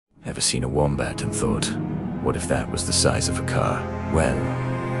Ever seen a wombat and thought, what if that was the size of a car? Well,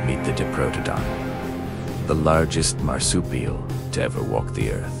 meet the Diprotodon, the largest marsupial to ever walk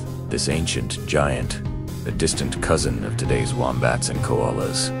the earth. This ancient giant, a distant cousin of today's wombats and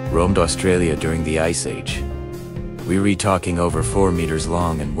koalas, roamed Australia during the Ice Age. We're talking over 4 meters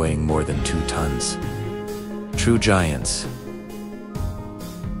long and weighing more than 2 tons. True giants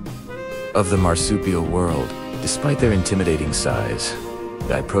of the marsupial world. Despite their intimidating size,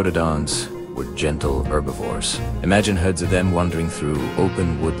 Diprotodons were gentle herbivores. Imagine herds of them wandering through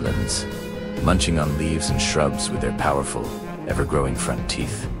open woodlands, munching on leaves and shrubs with their powerful, ever-growing front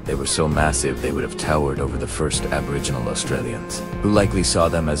teeth. They were so massive they would have towered over the first Aboriginal Australians, who likely saw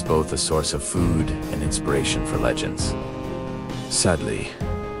them as both a source of food and inspiration for legends. Sadly,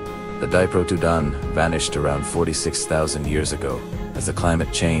 the Diprotodon vanished around 46,000 years ago as the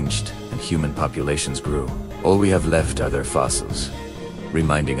climate changed and human populations grew. All we have left are their fossils,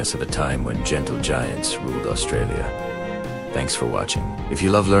 reminding us of a time when gentle giants ruled Australia. Thanks for watching. If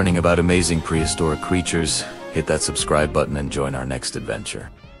you love learning about amazing prehistoric creatures, hit that subscribe button and join our next adventure.